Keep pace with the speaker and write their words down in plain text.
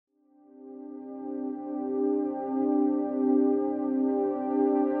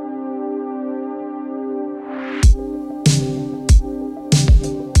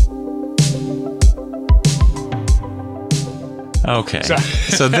Okay.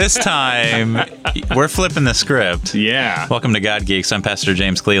 So this time, we're flipping the script. Yeah. Welcome to God Geeks. I'm Pastor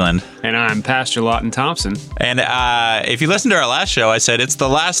James Cleland. And I'm Pastor Lawton Thompson. And if you listened to our last show, I said it's the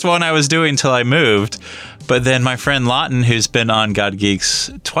last one I was doing till I moved. But then my friend Lawton, who's been on God Geeks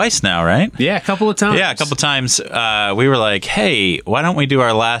twice now, right? Yeah, a couple of times. Yeah, a couple of times. We were like, hey, why don't we do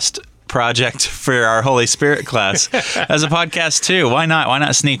our last project for our Holy Spirit class as a podcast too? Why not? Why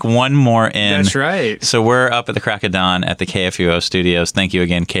not sneak one more in? That's right. So we're up at the crack of dawn at the KFUO studios. Thank you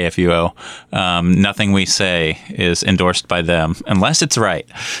again, KFUO. Nothing we say is endorsed by them unless it's right.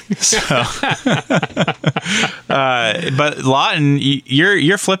 So, but Lawton,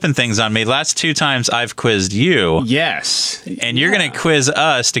 you're flipping things on me. Last two times I've quizzed you. Yes. And you're going to quiz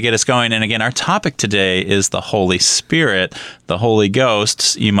us to get us going. And again, our topic today is the Holy Spirit, the Holy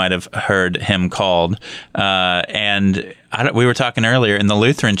Ghosts. You might have heard him called. We were talking earlier in the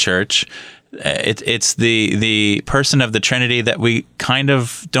Lutheran Church. It's the person of the Trinity that we kind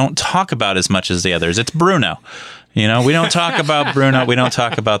of don't talk about as much as the others. It's Bruno. You know, we don't talk about Bruno. We don't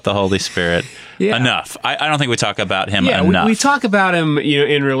talk about the Holy Spirit enough. I don't think we talk about him enough. We talk about him,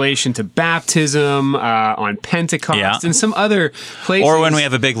 in relation to baptism, on Pentecost, and some other places. Or when we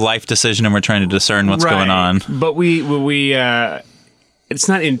have a big life decision and we're trying to discern what's going on. But we it's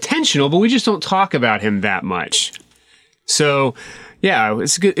not intentional, but we just don't talk about him that much. So, yeah,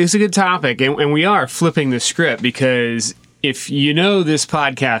 it's a good topic, and we are flipping the script because if you know this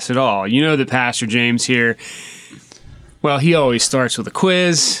podcast at all, you know that Pastor James here. Well, he always starts with a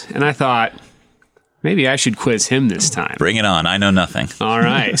quiz, and I thought maybe I should quiz him this time. Bring it on. I know nothing. All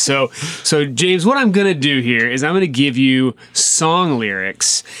right. So James, what I'm going to do here is I'm going to give you song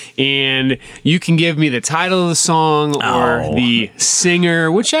lyrics, and you can give me the title of the song or the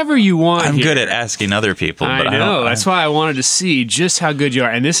singer, whichever you want. I'm good at asking other people. But I know. That's why I wanted to see just how good you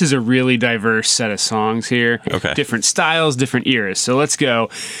are. And this is a really diverse set of songs here. Okay. Different styles, different eras. So let's go.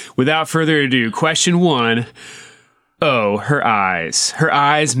 Without further ado, question 1. Oh, her eyes. Her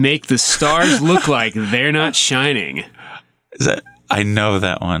eyes make the stars look like they're not shining. I know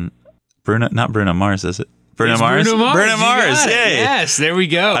that one. Not Bruno Mars, is it? Bruno Mars? Bruno Mars. Yay. Yes, there we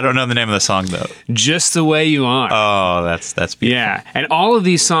go. I don't know the name of the song, though. Just the Way You Are. Oh, that's beautiful. Yeah, and all of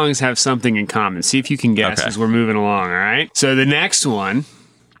these songs have something in common. See if you can guess as we're moving along, all right? So the next one,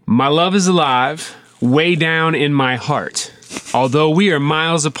 my love is alive, way down in my heart. Although we are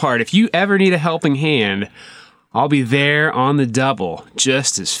miles apart, if you ever need a helping hand, I'll be there on the double,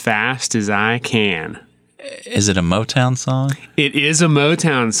 just as fast as I can. Is it a Motown song? It is a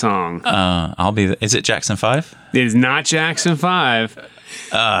Motown song. Is it Jackson 5? It is not Jackson 5. Who is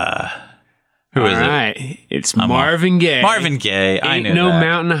it? All right. It's Marvin Gaye. Marvin Gaye. I knew Ain't No that.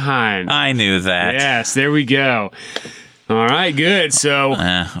 Mountain High. I knew that. Yes, there we go. All right, good. So, 1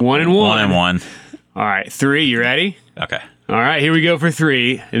 and 1. 1 and 1. All right, 3. You ready? Okay. All right, here we go for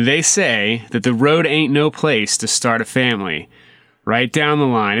 3. They say that the road ain't no place to start a family. Right down the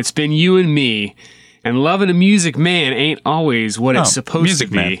line, it's been you and me, and loving a music man ain't always what it's supposed to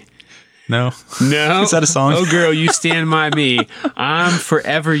be. Man. No. Is that a song? Oh, girl, you stand by me. I'm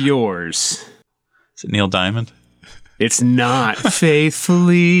forever yours. Is it Neil Diamond? It's not.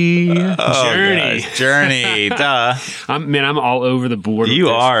 Faithfully. Journey. Gosh. Journey. Duh. I'm all over the board with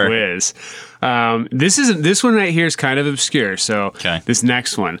this quiz. This one right here is kind of obscure. So This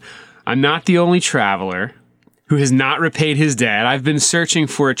next one. I'm not the only traveler who has not repaid his debt. I've been searching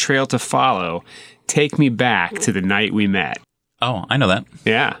for a trail to follow. Take me back to the night we met. Oh, I know that.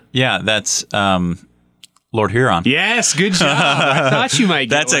 Yeah. Yeah, that's Lord Huron. Yes, good job. I thought you might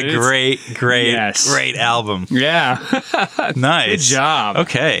get That's a great album. Yeah. Nice. Good job.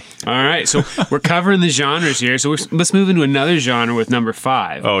 Okay. All right, so we're covering the genres here. So let's move into another genre with number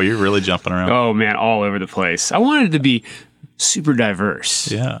 5. Oh, you're really jumping around. Oh, man, all over the place. I wanted it to be super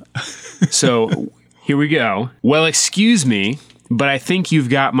diverse. Yeah. So here we go. Well, excuse me, but I think you've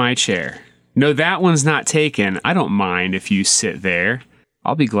got my chair. No, that one's not taken. I don't mind if you sit there.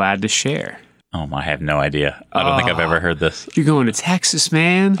 I'll be glad to share. Oh, I have no idea. I don't think I've ever heard this. You're going to Texas,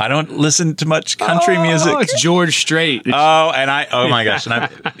 man. I don't listen to much country music. Oh, it's George Strait. Oh my gosh. And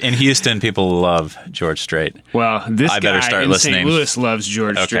in Houston, people love George Strait. Well, this I better guy start in listening. St. Louis loves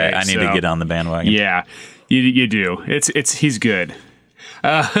George Strait. Okay, I need to get on the bandwagon. Yeah, you do. He's good.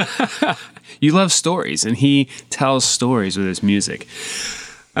 You love stories, and he tells stories with his music.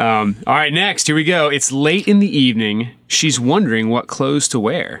 All right, next, here we go. It's late in the evening. She's wondering what clothes to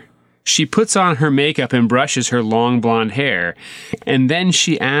wear. She puts on her makeup and brushes her long blonde hair, and then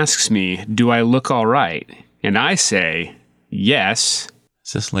she asks me, do I look all right? And I say, yes.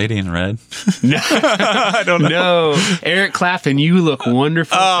 Is this Lady in Red? No. I don't know. No. Eric Clapton, you look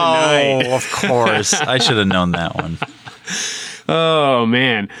wonderful tonight. Oh, of course. I should have known that one. Oh,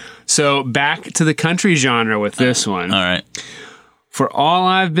 man. So back to the country genre with this one. All right. For all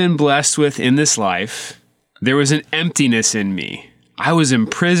I've been blessed with in this life, there was an emptiness in me. I was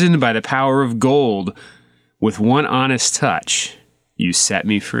imprisoned by the power of gold. With one honest touch, you set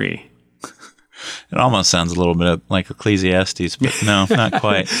me free. It almost sounds a little bit like Ecclesiastes, but no, not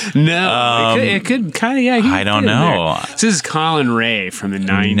quite. No, it could kind of, yeah. I don't know. This is Colin Ray from the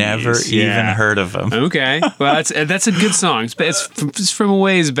 90s. Never even heard of him. Okay. Well, that's a good song. It's from a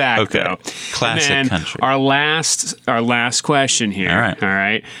ways back, Okay. though. Classic country. Our last question here. All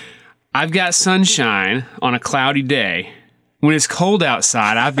right. I've got sunshine on a cloudy day. When it's cold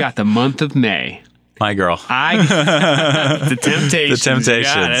outside, I've got the month of May. My girl. The Temptations. The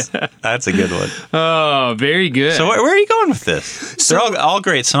Temptations. Got it. That's a good one. Oh, very good. So where are you going with this? They're all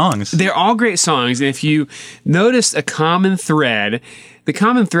great songs. They're all great songs. And if you notice a common thread, the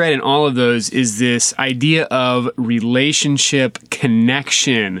common thread in all of those is this idea of relationship,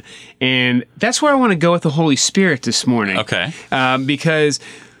 connection. And that's where I want to go with the Holy Spirit this morning. Okay. Because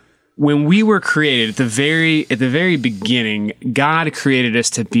when we were created at the very beginning, God created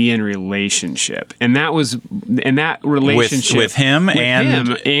us to be in relationship, and that relationship with Him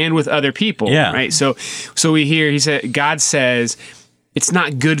and with other people. Yeah. Right. So we hear God says it's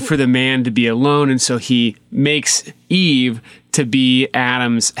not good for the man to be alone, and so He makes Eve to be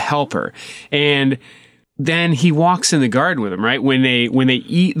Adam's helper, and then He walks in the garden with him. Right when they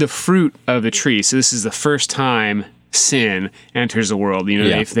eat the fruit of the tree. So this is the first time sin enters the world.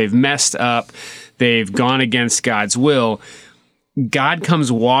 They've messed up, they've gone against God's will. God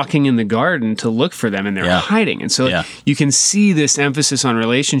comes walking in the garden to look for them, and they're hiding. And so you can see this emphasis on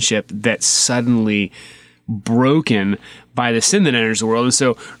relationship that's suddenly broken by the sin that enters the world. And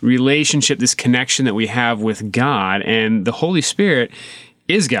so relationship, this connection that we have with God, and the Holy Spirit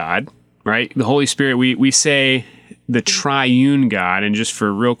is God, right? The Holy Spirit, we say the triune God, and just for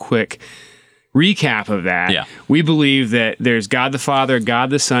a real quick recap of that, we believe that there's God the Father, God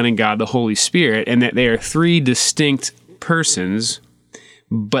the Son, and God the Holy Spirit, and that they are three distinct persons,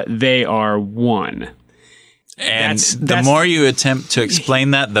 but they are one. And the more you attempt to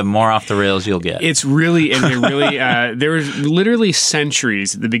explain that, the more off the rails you'll get. It's really, there was literally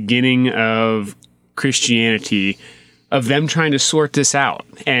centuries at the beginning of Christianity of them trying to sort this out.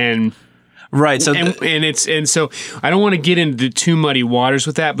 And right. So so I don't want to get into too muddy waters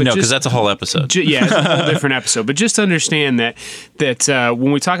with that, but no, because that's a whole episode. It's a whole different episode. But just understand that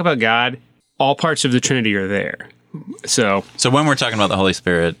when we talk about God, all parts of the Trinity are there. So when we're talking about the Holy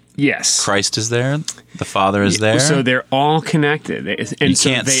Spirit, yes, Christ is there, the Father is there. So they're all connected, and you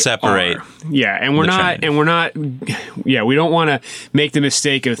can't separate. Yeah, and we're not. Yeah, we don't want to make the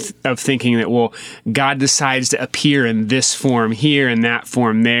mistake of thinking that God decides to appear in this form here and that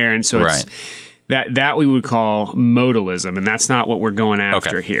form there, and so it's that we would call modalism, and that's not what we're going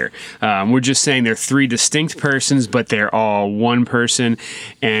after here. We're just saying they're three distinct persons, but they're all one person,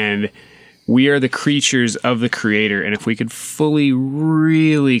 and we are the creatures of the Creator, and if we could fully,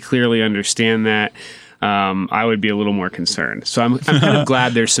 really clearly understand that, I would be a little more concerned. So I'm kind of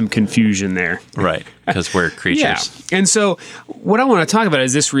glad there's some confusion there. Right, because we're creatures. Yeah. And so what I want to talk about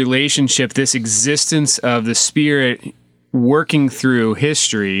is this relationship, this existence of the Spirit working through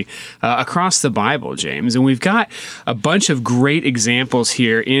history across the Bible, James. And we've got a bunch of great examples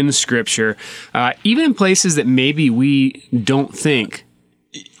here in Scripture, even in places that maybe we don't think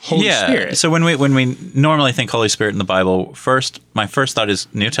Holy Spirit. So when we normally think Holy Spirit in the Bible, my first thought is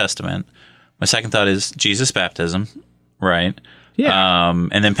New Testament. My second thought is Jesus' baptism, right? Yeah.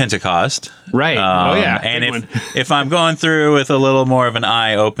 And then Pentecost. Right. And if I'm going through with a little more of an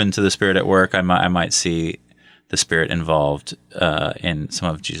eye open to the Spirit at work, I might see the Spirit involved in some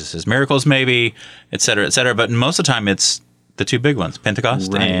of Jesus' miracles, maybe, et cetera, et cetera. But most of the time, it's the two big ones,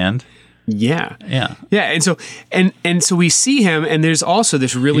 Pentecost and... Yeah. And so we see him, and there's also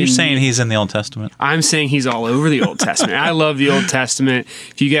this really... You're saying he's in the Old Testament? I'm saying he's all over the Old Testament. I love the Old Testament.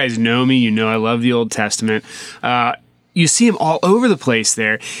 If you guys know me, you know I love the Old Testament. You see him all over the place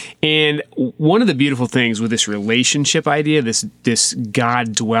there. And one of the beautiful things with this relationship idea, this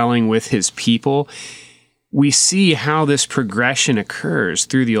God dwelling with his people, we see how this progression occurs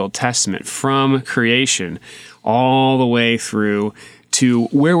through the Old Testament from creation all the way through to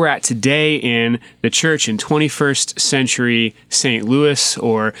where we're at today in the church in 21st century St. Louis,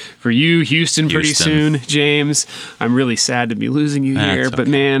 or for you, Houston pretty soon, James. I'm really sad to be losing you here, but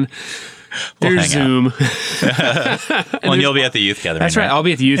man, there's Zoom. And you'll be at the youth gathering. That's right. I'll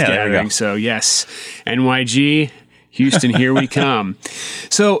be at the youth gathering. So yes, NYG, Houston, here we come.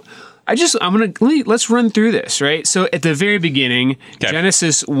 So let's run through this, right? So at the very beginning,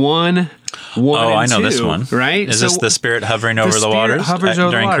 Genesis 1, 1 and I know 2, this one. Right? Is this the Spirit hovering over the waters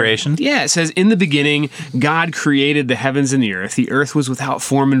during creation? Yeah, it says, in the beginning, God created the heavens and the earth. The earth was without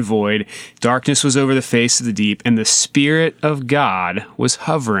form and void. Darkness was over the face of the deep, and the Spirit of God was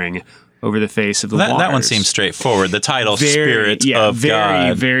hovering over the face of the waters. That one seems straightforward. The title, Spirit of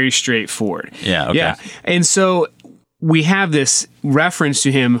God. Very straightforward. Yeah, okay. Yeah. And so we have this reference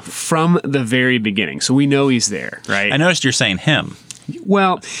to him from the very beginning. So we know he's there, right? I noticed you're saying him.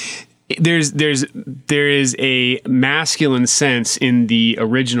 Well, there is a masculine sense in the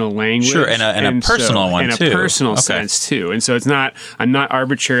original language. Sure, and a personal one too. And a personal sense too. And so I'm not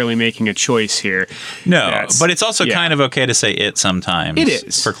arbitrarily making a choice here. No, but it's also kind of okay to say it sometimes. It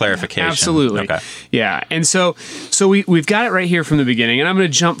is. For clarification. Absolutely. Okay. Yeah. And so we've got it right here from the beginning, and I'm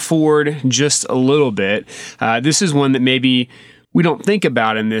going to jump forward just a little bit. This is one that maybe we don't think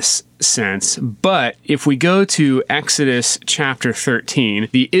about in this sense, but if we go to Exodus chapter 13,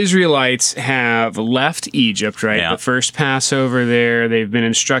 the Israelites have left Egypt, right? Yeah. The first Passover there, they've been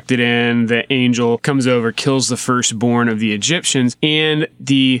instructed in, the angel comes over, kills the firstborn of the Egyptians, and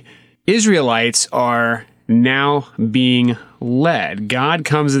the Israelites are now being led. God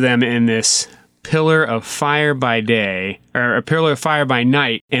comes to them in this pillar of fire by day, or a pillar of fire by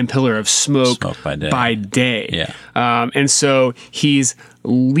night, and pillar of smoke by day. Yeah. And so he's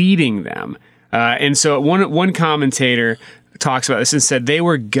leading them. And so one commentator talks about this and said they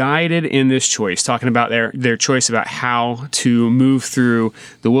were guided in this choice, talking about their choice about how to move through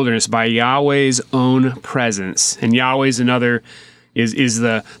the wilderness by Yahweh's own presence. And Yahweh's another is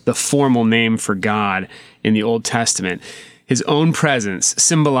the formal name for God in the Old Testament. His own presence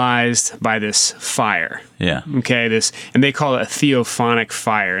symbolized by this fire. Yeah. Okay. And they call it a theophonic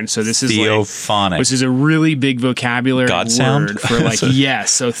fire. And so this is theophonic, which is a really big vocabulary God word sound? for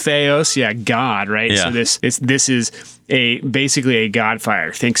yes. So theos, God, right? Yeah. So this is basically a God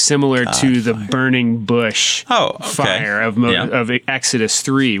fire. Think similar to the burning bush fire of Exodus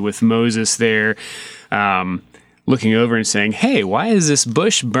 3 with Moses there, looking over and saying, "Hey, why is this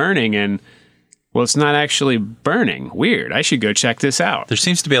bush burning?" And well, it's not actually burning. Weird. I should go check this out. There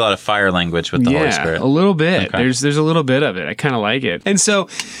seems to be a lot of fire language with the Holy Spirit. Yeah, a little bit. Okay. There's a little bit of it. I kind of like it. And so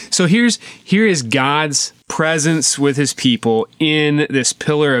here is God's presence with his people in this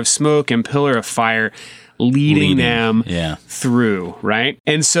pillar of smoke and pillar of fire, leading them through, right?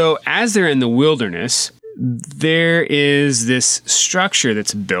 And so as they're in the wilderness, there is this structure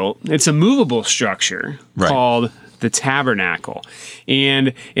that's built. It's a movable structure called the tabernacle.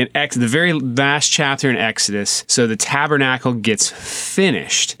 And in the very last chapter in Exodus, so the tabernacle gets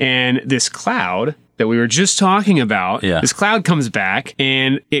finished, and this cloud that we were just talking about, this cloud comes back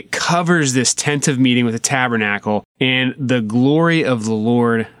and it covers this tent of meeting with the tabernacle, and the glory of the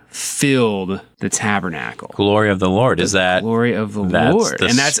Lord filled the tabernacle. Glory of the Lord. Is that glory of the Lord?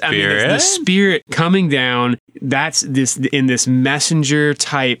 And that's the Spirit coming down. That's this messenger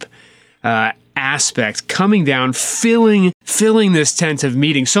type aspect coming down, filling this tent of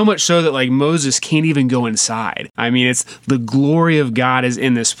meeting, so much so that like Moses can't even go inside. I mean, it's the glory of God is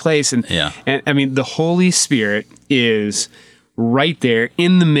in this place, and I mean the Holy Spirit is right there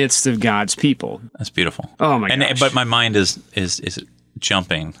in the midst of God's people. That's beautiful. Oh my gosh. But my mind is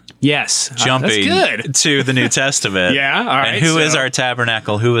jumping. Yes. Jumping that's good. to the New Testament. Yeah, all right. And who is our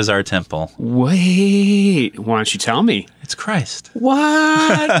tabernacle? Who is our temple? Wait, why don't you tell me? It's Christ.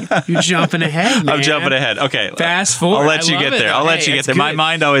 What? You're jumping ahead, man. I'm jumping ahead. Okay. Fast forward. I'll let you get there. I'll let you get there. My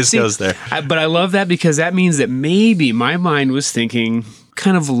mind always goes there. But I love that because that means that maybe my mind was thinking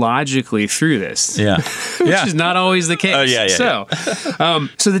kind of logically through this. Yeah. Which is not always the case. Oh, yeah.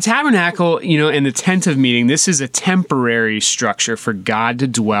 So the tabernacle, and the tent of meeting, this is a temporary structure for God to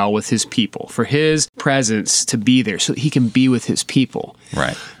dwell with his people, for his presence to be there so that he can be with his people.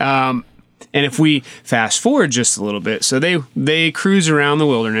 Right. And if we fast forward just a little bit, so they cruise around the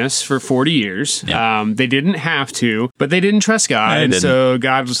wilderness for 40 years. Yeah. They didn't have to, but they didn't trust God. So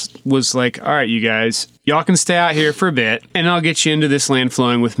God was like, all right, you guys, y'all can stay out here for a bit, and I'll get you into this land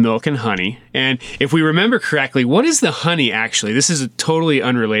flowing with milk and honey. And if we remember correctly, what is the honey actually? This is totally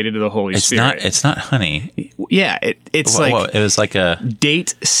unrelated to the Holy Spirit. It's not honey. Yeah, it's it was like a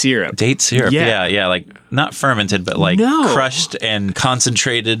date syrup. Date syrup. Yeah, like not fermented, but like crushed and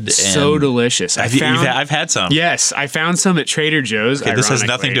concentrated. So delicious. I've had some. Yes, I found some at Trader Joe's. Okay, this has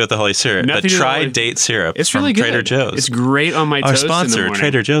nothing to do with the Holy Spirit. But try date syrup. It's really good. Trader Joe's. It's great on my toast. Our sponsor, in the morning.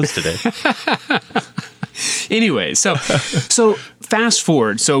 Trader Joe's today. Anyway, so fast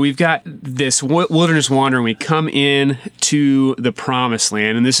forward. So we've got this wilderness wandering. We come in to the promised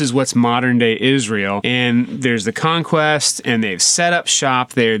land, and this is what's modern day Israel. And there's the conquest, and they've set up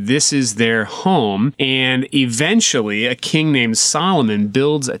shop there. This is their home. And eventually, a king named Solomon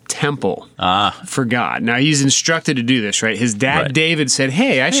builds a temple for God. Now, he's instructed to do this, right? His dad, David, said,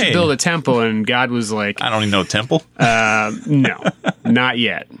 hey, I should build a temple. And God was like, I don't even know a temple. No, not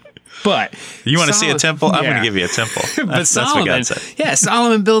yet. But you want to see a temple? I'm going to give you a temple. That's what God said.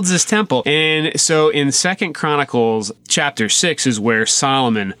 Solomon builds this temple. And so in 2 Chronicles chapter 6 is where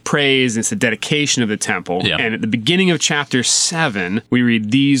Solomon prays. It's the dedication of the temple. Yeah. And at the beginning of chapter 7, we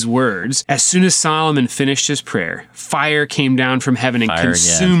read these words. As soon as Solomon finished his prayer, fire came down from heaven and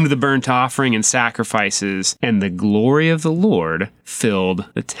consumed the burnt offering and sacrifices, and the glory of the Lord filled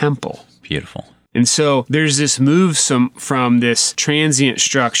the temple. Beautiful. And so there's this move from this transient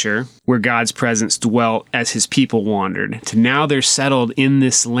structure where God's presence dwelt as his people wandered to now they're settled in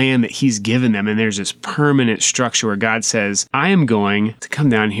this land that he's given them. And there's this permanent structure where God says, I am going to come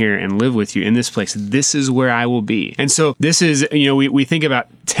down here and live with you in this place. This is where I will be. And so this is, we think about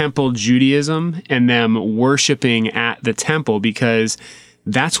temple Judaism and them worshiping at the temple because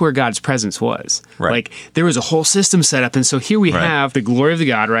that's where God's presence was. Right. Like there was a whole system set up. And so here we have the glory of the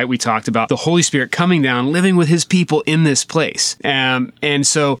God, right? We talked about the Holy Spirit coming down, living with his people in this place. And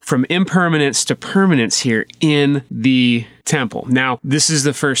so from impermanence to permanence here in the temple. Now, this is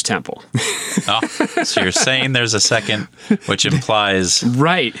the first temple. So you're saying there's a second, which implies...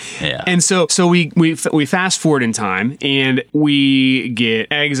 Right. Yeah. And so we fast forward in time, and we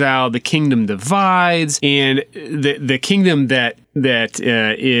get exiled, the kingdom divides, and the kingdom that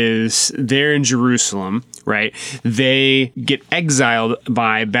is there in Jerusalem, right? They get exiled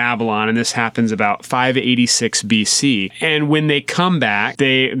by Babylon, and this happens about 586 BC. And when they come back,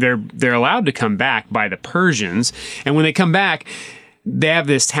 they're allowed to come back by the Persians. And when they come back, they have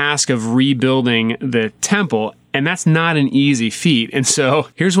this task of rebuilding the temple. And that's not an easy feat. And so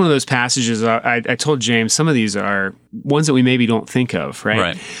here's one of those passages I told James, some of these are ones that we maybe don't think of,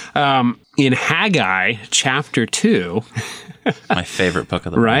 right? In Haggai chapter 2... My favorite book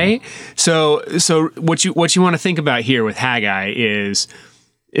of the Bible. Right? So what you want to think about here with Haggai is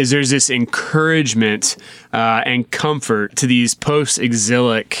there's this encouragement and comfort to these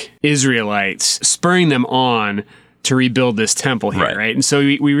post-exilic Israelites, spurring them on to rebuild this temple here, right? And so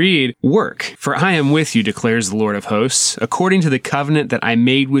we read, "Work, for I am with you, declares the Lord of hosts, according to the covenant that I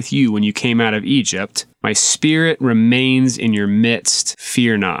made with you when you came out of Egypt. My spirit remains in your midst,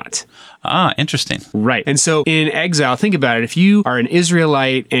 fear not." Interesting. Right. And so in exile, think about it. If you are an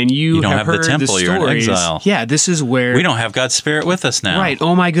Israelite and you don't have heard the temple, the stories, you're in exile. Yeah, this is where... We don't have God's Spirit with us now. Right.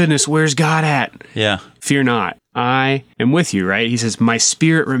 Oh my goodness, where's God at? Yeah. Fear not. I am with you, right? He says, my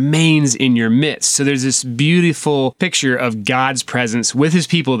spirit remains in your midst. So there's this beautiful picture of God's presence with his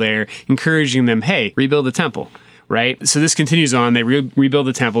people there, encouraging them, hey, rebuild the temple. Right? So this continues on. They rebuild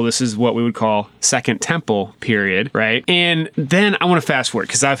the temple. This is what we would call Second Temple period, right? And then I want to fast forward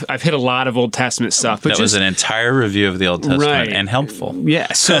because I've hit a lot of Old Testament stuff. But that was an entire review of the Old Testament and helpful.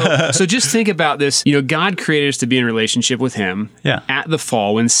 Yeah. So just think about this. God created us to be in relationship with him. Yeah. At the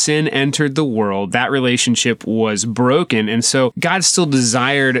fall, when sin entered the world, that relationship was broken. And so God still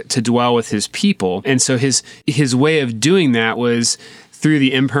desired to dwell with his people. And so his way of doing that was through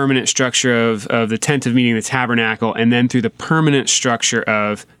the impermanent structure of the tent of meeting, the tabernacle, and then through the permanent structure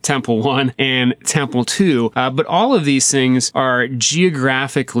of Temple 1 and Temple 2. But all of these things are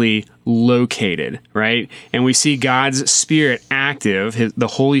geographically located, right? And we see God's Spirit active, the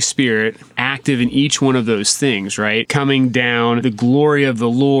Holy Spirit active in each one of those things, right? Coming down, the glory of the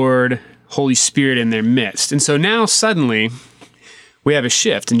Lord, Holy Spirit in their midst. And so now suddenly we have a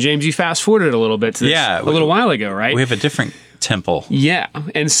shift. And James, you fast forwarded a little bit to this a little while ago, right? We have a different temple. Yeah.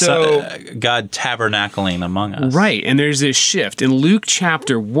 And so God tabernacling among us. Right. And there's this shift. In Luke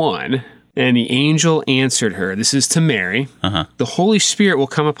chapter 1, and the angel answered her, this is to Mary, the Holy Spirit will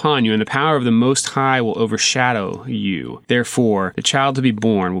come upon you, and the power of the Most High will overshadow you. Therefore, the child to be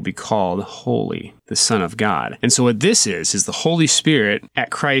born will be called Holy, the Son of God. And so what this is the Holy Spirit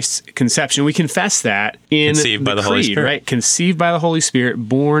at Christ's conception. We confess that in Conceived by the Holy Spirit. Right? Conceived by the Holy Spirit,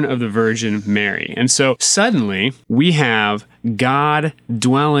 born of the Virgin Mary. And so suddenly we have God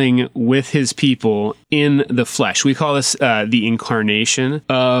dwelling with his people in the flesh. We call this the incarnation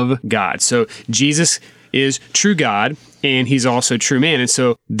of God. So Jesus is true God, and he's also true man. And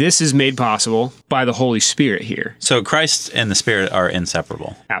so this is made possible by the Holy Spirit here. So Christ and the Spirit are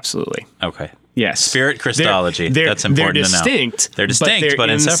inseparable. Absolutely. Okay. Yes. Spirit Christology. That's important they're distinct, to know. They're distinct, but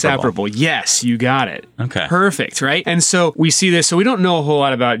inseparable. Yes, you got it. Okay. Perfect, right? And so we see this. So we don't know a whole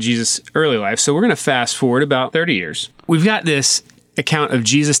lot about Jesus' early life. So we're going to fast forward about 30 years. We've got this account of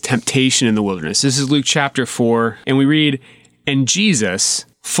Jesus' temptation in the wilderness. This is Luke chapter 4, and we read, "And Jesus,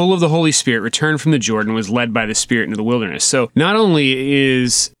 full of the Holy Spirit, returned from the Jordan, was led by the Spirit into the wilderness." So not only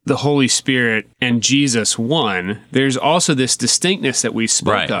is the Holy Spirit and Jesus one, there's also this distinctness that we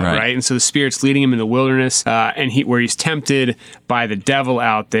spoke of, right? And so the Spirit's leading him in the wilderness, and where he's tempted by the devil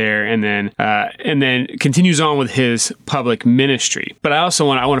out there, and then continues on with his public ministry. But I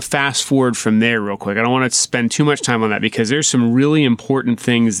want to fast forward from there real quick. I don't want to spend too much time on that because there's some really important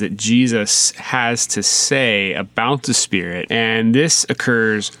things that Jesus has to say about the Spirit, and this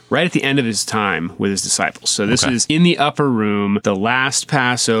occurs right at the end of his time with his disciples. So this is in the upper room, the last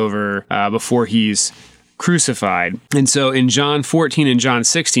Passover before he's crucified. And so in John 14 and John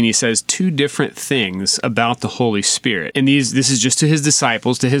 16, he says two different things about the Holy Spirit. And this is just to his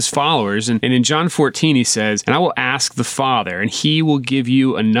disciples, to his followers. And in John 14, he says, "And I will ask the Father, and he will give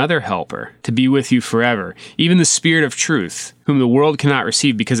you another helper to be with you forever, even the Spirit of truth, whom the world cannot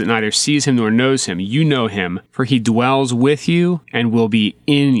receive because it neither sees him nor knows him. You know him, for he dwells with you and will be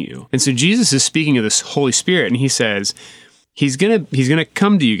in you." And so Jesus is speaking of this Holy Spirit, and he says, He's gonna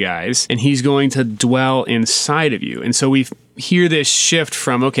come to you guys, and he's going to dwell inside of you. And so we hear this shift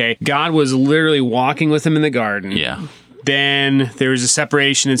from, okay, God was literally walking with him in the garden. Yeah. Then there was a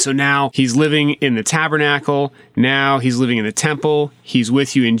separation, and so now he's living in the tabernacle. Now he's living in the temple. He's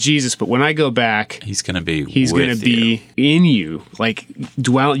with you in Jesus. But when I go back, he's going to be in you, like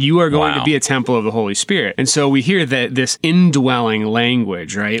dwell. You are going to be a temple of the Holy Spirit. And so we hear that this indwelling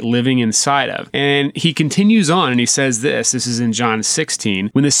language, right, living inside of. And he continues on, and he says this is in John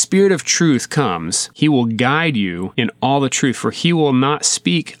 16, "When the Spirit of truth comes, he will guide you in all the truth, for he will not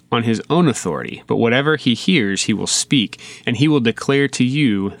speak on his own authority, but whatever he hears, he will speak, and he will declare to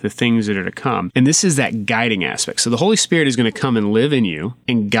you the things that are to come." And this is that guiding aspect. So the Holy Spirit is going to come and live in you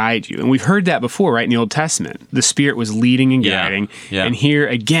and guide you. And we've heard that before, right? In the Old Testament, the Spirit was leading and guiding. Yeah. And here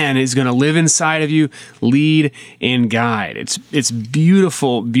again is going to live inside of you, lead and guide. It's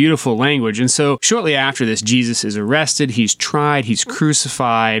beautiful, beautiful language. And so shortly after this, Jesus is arrested, he's tried, he's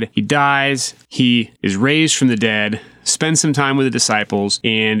crucified, he dies, he is raised from the dead, spends some time with the disciples,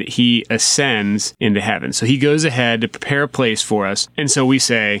 and he ascends into heaven. So he goes ahead to prepare a place for us. And so we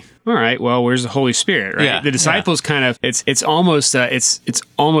say, all right, well, where's the Holy Spirit, right? The disciples kind of, it's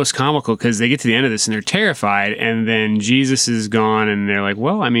almost comical because they get to the end of this and they're terrified, and then Jesus is gone, and they're like,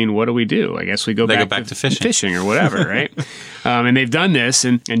 well, I mean, what do we do? I guess we go back to fishing or whatever, right? And they've done this,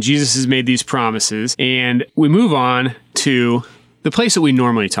 and Jesus has made these promises, and we move on to the place that we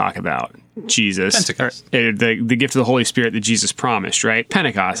normally talk about. Jesus, Pentecost. The gift of the Holy Spirit that Jesus promised, right?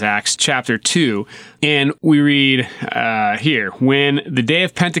 Pentecost, Acts chapter 2. And we read here, "When the day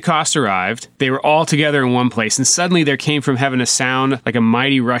of Pentecost arrived, they were all together in one place, and suddenly there came from heaven a sound like a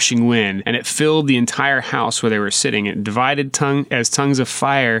mighty rushing wind, and it filled the entire house where they were sitting. It divided as tongues of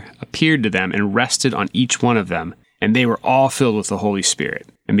fire appeared to them and rested on each one of them. And they were all filled with the Holy Spirit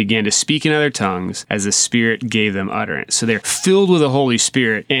and began to speak in other tongues as the Spirit gave them utterance." So they're filled with the Holy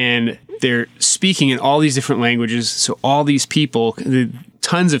Spirit, and they're speaking in all these different languages. So all these people,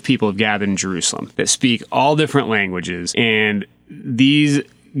 tons of people have gathered in Jerusalem that speak all different languages, and these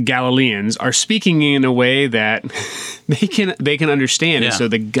Galileans are speaking in a way that they can understand. And so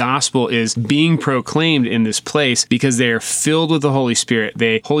the gospel is being proclaimed in this place because they are filled with the Holy Spirit.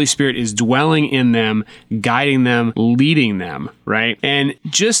 The Holy Spirit is dwelling in them, guiding them, leading them, right? And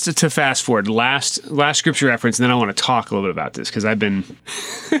just to fast forward, last scripture reference, and then I want to talk a little bit about this because I've been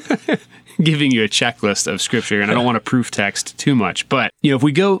giving you a checklist of scripture, and I don't want to proof text too much. But, if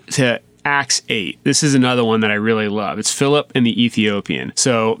we go to Acts 8. This is another one that I really love. It's Philip and the Ethiopian.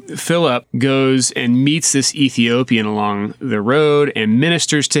 So Philip goes and meets this Ethiopian along the road and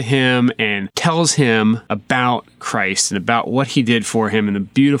ministers to him and tells him about Christ and about what he did for him and the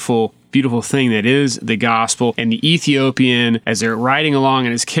beautiful thing that is the gospel. And the Ethiopian, as they're riding along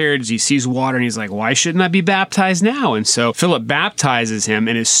in his carriage, he sees water and he's like, why shouldn't I be baptized now? And so Philip baptizes him.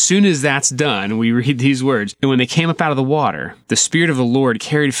 And as soon as that's done, we read these words. "And when they came up out of the water, the Spirit of the Lord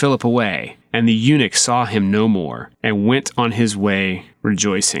carried Philip away, and the eunuch saw him no more and went on his way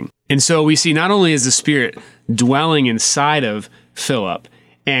rejoicing." And so we see not only is the Spirit dwelling inside of Philip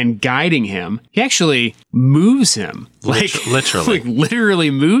and guiding him, he actually moves him, literally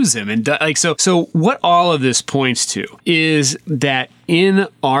moves him. And so what all of this points to is that in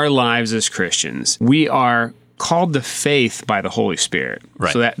our lives as Christians, we are called to faith by the Holy Spirit.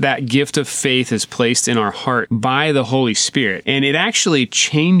 Right. So that gift of faith is placed in our heart by the Holy Spirit, and it actually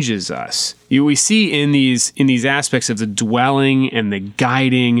changes us. We see in these aspects of the dwelling and the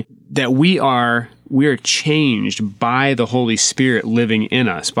guiding, that we are changed by the Holy Spirit living in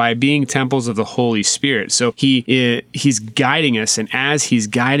us, by being temples of the Holy Spirit. So he's guiding us, and as he's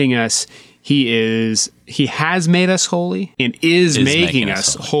guiding us, he has made us holy and is making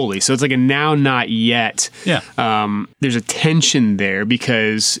us holy. So it's like a now, not yet. Yeah. There's a tension there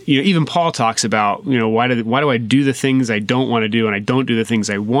because, even Paul talks about, why do I do the things I don't want to do and I don't do the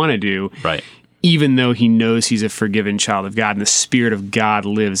things I want to do? Right. Even though he knows he's a forgiven child of God and the Spirit of God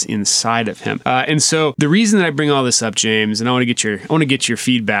lives inside of him. And so the reason that I bring all this up, James, and I want to get your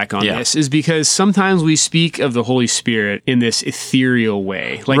feedback on this, is because sometimes we speak of the Holy Spirit in this ethereal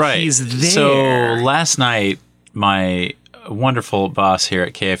way. Like he's there. So last night, my wonderful boss here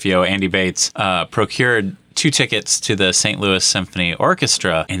at KFUO, Andy Bates, procured 2 tickets to the St. Louis Symphony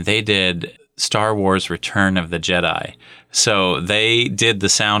Orchestra, and they did Star Wars Return of the Jedi. So they did the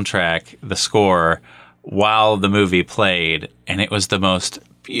soundtrack, the score, while the movie played, and it was the most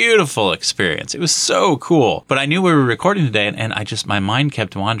beautiful experience. It was so cool. But I knew we were recording today, and my mind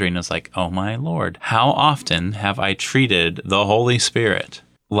kept wandering. I was like, oh my Lord, how often have I treated the Holy Spirit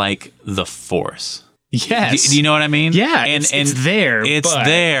like the Force? Yes. Do you know what I mean? Yeah, and it's there. It's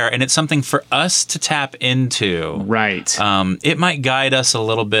there, and it's something for us to tap into. Right. It might guide us a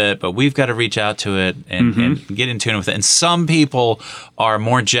little bit, but we've got to reach out to it and get in tune with it. And some people are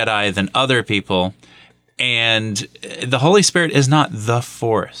more Jedi than other people, and the Holy Spirit is not the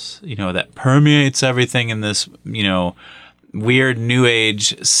Force, that permeates everything in this, weird New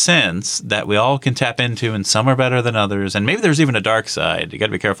Age sense that we all can tap into, and some are better than others. And maybe there's even a dark side. You got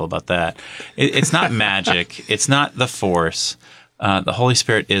to be careful about that. It's not magic. It's not the Force. The Holy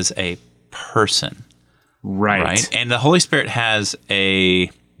Spirit is a person. Right. And the Holy Spirit has a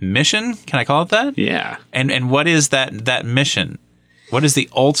mission. Can I call it that? Yeah. And what is that mission? What is the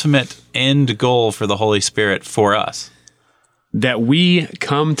ultimate end goal for the Holy Spirit for us? That we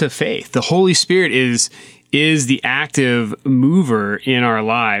come to faith. The Holy Spirit is the active mover in our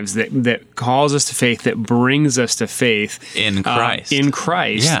lives that calls us to faith, that brings us to faith in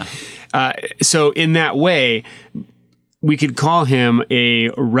Christ. Yeah. So in that way, we could call him a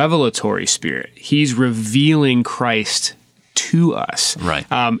revelatory spirit. He's revealing Christ to us. Right.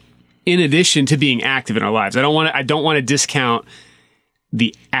 In addition to being active in our lives. I don't want to discount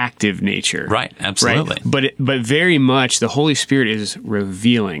the active nature. Right. Absolutely. Right? But very much the Holy Spirit is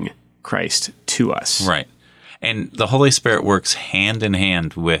revealing Christ to us. Right. And the Holy Spirit works hand in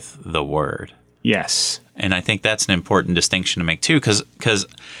hand with the Word. Yes. And I think that's an important distinction to make too, because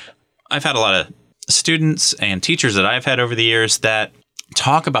I've had a lot of students and teachers that I've had over the years that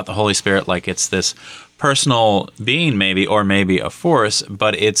talk about the Holy Spirit like it's this personal being maybe, or maybe a force,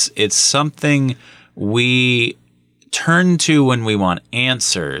 but it's something we turn to when we want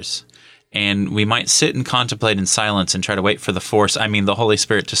answers. And we might sit and contemplate in silence and try to wait for the Force, the Holy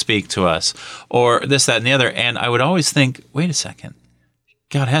Spirit, to speak to us, or this, that, and the other. And I would always think, wait a second,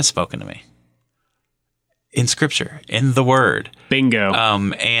 God has spoken to me in Scripture, in the Word. Bingo.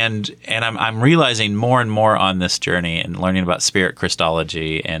 And I'm realizing more and more on this journey and learning about spirit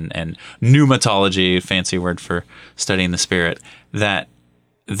Christology and pneumatology, fancy word for studying the Spirit, that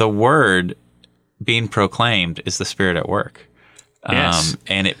the Word being proclaimed is the Spirit at work. Yes.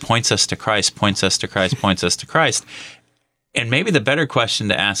 And it points us to Christ, points us to Christ, points us to Christ. And maybe the better question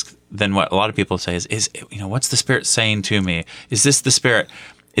to ask than what a lot of people say is, what's the Spirit saying to me? Is this the Spirit?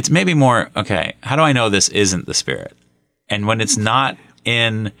 It's maybe more, okay, how do I know this isn't the Spirit? And when it's not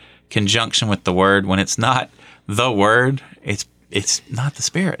in conjunction with the Word, when it's not the Word, it's not the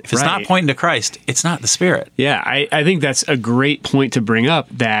Spirit. If it's not pointing to Christ, it's not the Spirit. Yeah, I think that's a great point to bring up,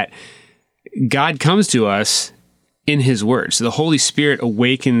 that God comes to us in his word. So the Holy Spirit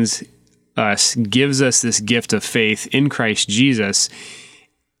awakens us, gives us this gift of faith in Christ Jesus,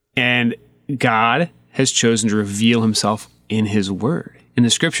 and God has chosen to reveal himself in his word, in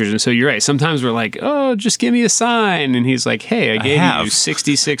the Scriptures. And so you're right. Sometimes we're like, oh, just give me a sign. And he's like, hey, I gave you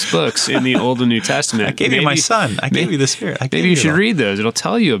 66 books in the Old and New Testament. I gave you my son. I gave you the Spirit. Maybe you should read those. It'll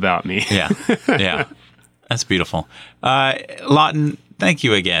tell you about me. Yeah. That's beautiful. Lawton, thank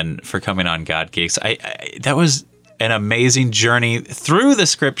you again for coming on God Geeks. That was an amazing journey through the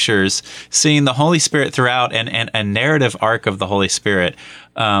Scriptures, seeing the Holy Spirit throughout and a narrative arc of the Holy Spirit.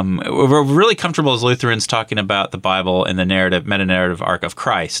 We're really comfortable as Lutherans talking about the Bible and the meta-narrative arc of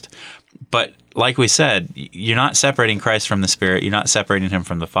Christ. But like we said, you're not separating Christ from the Spirit. You're not separating him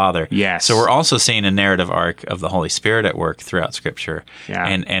from the Father. Yes. So we're also seeing a narrative arc of the Holy Spirit at work throughout Scripture. Yeah.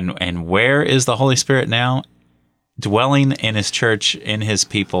 And where is the Holy Spirit now? Dwelling in his church, in his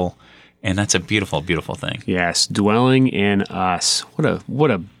people. And that's a beautiful, beautiful thing. Yes, dwelling in us. What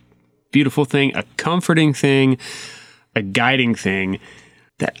a beautiful thing, a comforting thing, a guiding thing.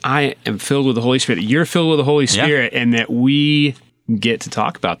 that I am filled with the Holy Spirit, that you're filled with the Holy Spirit, and that we get to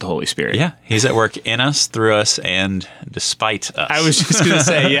talk about the Holy Spirit. Yeah, he's at work in us, through us, and despite us. I was just going to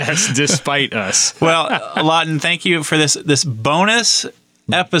say, yes, despite us. Well, Lawton, thank you for this bonus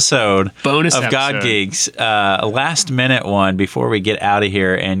episode of God Geeks, last minute one before we get out of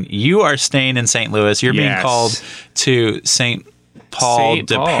here. And you are staying in St. Louis. You're being called to St. Paul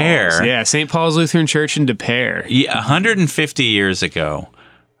de Pere. Yeah, St. Paul's Lutheran Church in de Pere. Yeah, 150 years ago,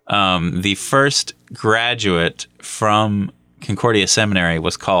 the first graduate from Concordia Seminary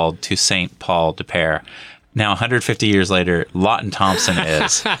was called to St. Paul de Pere. Now, 150 years later, Lawton Thompson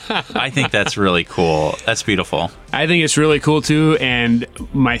is. I think that's really cool. That's beautiful. I think it's really cool, too, and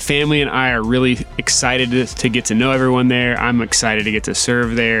my family and I are really excited to get to know everyone there. I'm excited to get to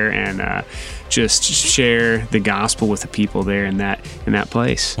serve there and just share the gospel with the people there in that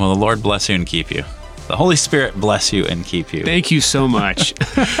place. Well, the Lord bless you and keep you. The Holy Spirit bless you and keep you. Thank you so much.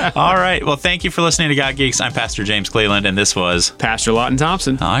 All right. Well, thank you for listening to God Geeks. I'm Pastor James Cleveland, and this was Pastor Lawton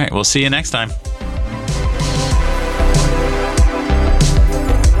Thompson. All right. We'll see you next time.